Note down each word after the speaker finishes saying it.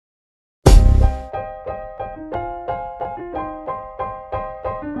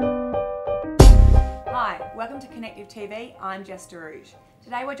to Connective TV. I'm Jess DeRouge.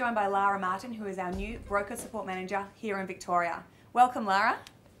 Today we're joined by Lara Martin, who is our new Broker Support Manager here in Victoria. Welcome, Lara.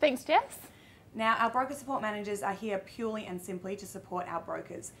 Thanks, Jess. Now, our Broker Support Managers are here purely and simply to support our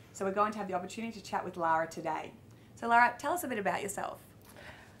brokers. So we're going to have the opportunity to chat with Lara today. So Lara, tell us a bit about yourself.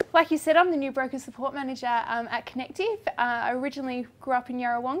 Like you said, I'm the new Broker Support Manager at Connective. I originally grew up in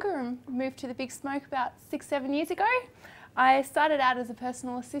Yarrawonga and moved to the Big Smoke about 6-7 years ago. I started out as a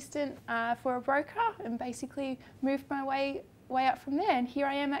personal assistant for a broker and basically moved my way up from there, and here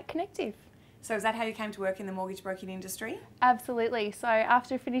I am at Connective. So is that how you came to work in the mortgage broking industry? Absolutely. So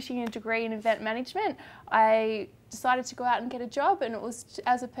after finishing a degree in event management, I decided to go out and get a job, and it was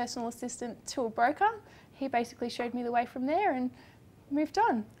as a personal assistant to a broker. He basically showed me the way from there and moved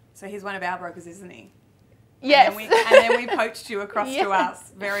on. So he's one of our brokers, isn't he? Yes. And then we poached you across Yes. to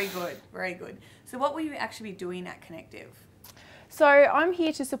us. Very good, very good. So what will you actually be doing at Connective? So I'm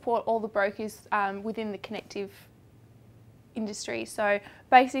here to support all the brokers within the Connective industry. So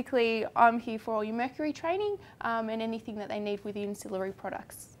basically I'm here for all your Mercury training and anything that they need with the ancillary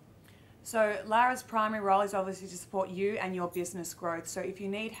products. So Lara's primary role is obviously to support you and your business growth. So if you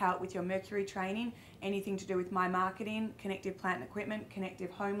need help with your Mercury training, anything to do with my marketing, Connective plant and equipment,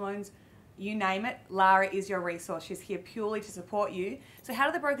 Connective home loans, you name it, Lara is your resource. She's here purely to support you. So how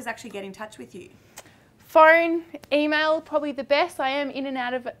do the brokers actually get in touch with you? Phone, email, probably the best. I am in and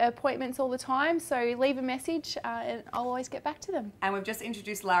out of appointments all the time, so leave a message and I'll always get back to them. And we've just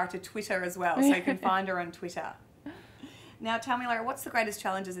introduced Lara to Twitter as well, so you can find her on Twitter. Now tell me, Lara, what's the greatest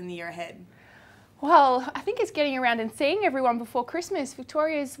challenges in the year ahead? Well, I think it's getting around and seeing everyone before Christmas.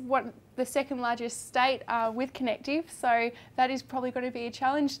 Victoria is the second largest state with Connective, so that is probably going to be a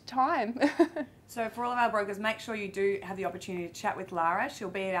challenge time. So for all of our brokers, make sure you do have the opportunity to chat with Lara. She'll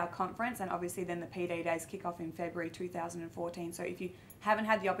be at our conference, and obviously then the PD days kick off in February 2014. So if you haven't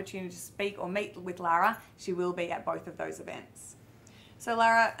had the opportunity to speak or meet with Lara, she will be at both of those events. So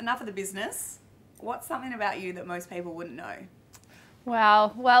Lara, enough of the business. What's something about you that most people wouldn't know?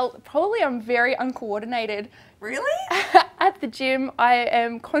 Wow, well, probably I'm very uncoordinated. Really? At the gym, I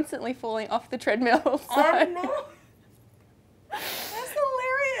am constantly falling off the treadmill. So Oh no! That's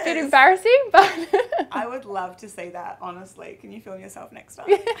hilarious. bit embarrassing, but I would love to see that, honestly. Can you film yourself next time?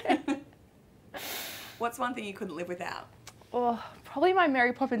 Yeah. What's one thing you couldn't live without? Oh, probably my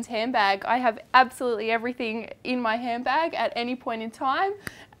Mary Poppins handbag. I have absolutely everything in my handbag at any point in time.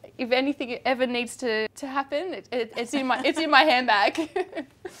 If anything ever needs to happen, it's in my handbag.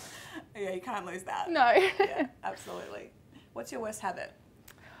 Yeah, you can't lose that. No. Yeah, absolutely. What's your worst habit?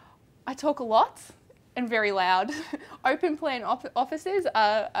 I talk a lot and very loud. Open plan offices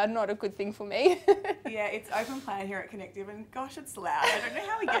are not a good thing for me. Yeah, it's open plan here at Connective, and gosh, it's loud. I don't know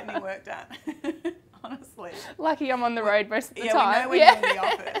how we get any work done, honestly. Lucky I'm on the road most of the Yeah, time. we know when you're in the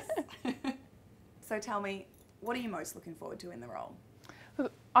office. So tell me, what are you most looking forward to in the role?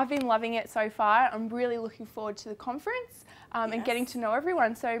 Look, I've been loving it so far. I'm really looking forward to the conference and getting to know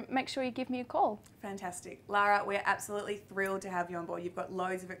everyone, so make sure you give me a call. Fantastic. Lara, we're absolutely thrilled to have you on board. You've got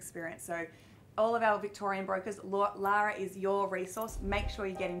loads of experience, so all of our Victorian brokers, Lara is your resource. Make sure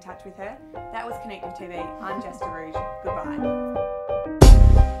you get in touch with her. That was Connective TV. I'm Jess DeRouge. Goodbye.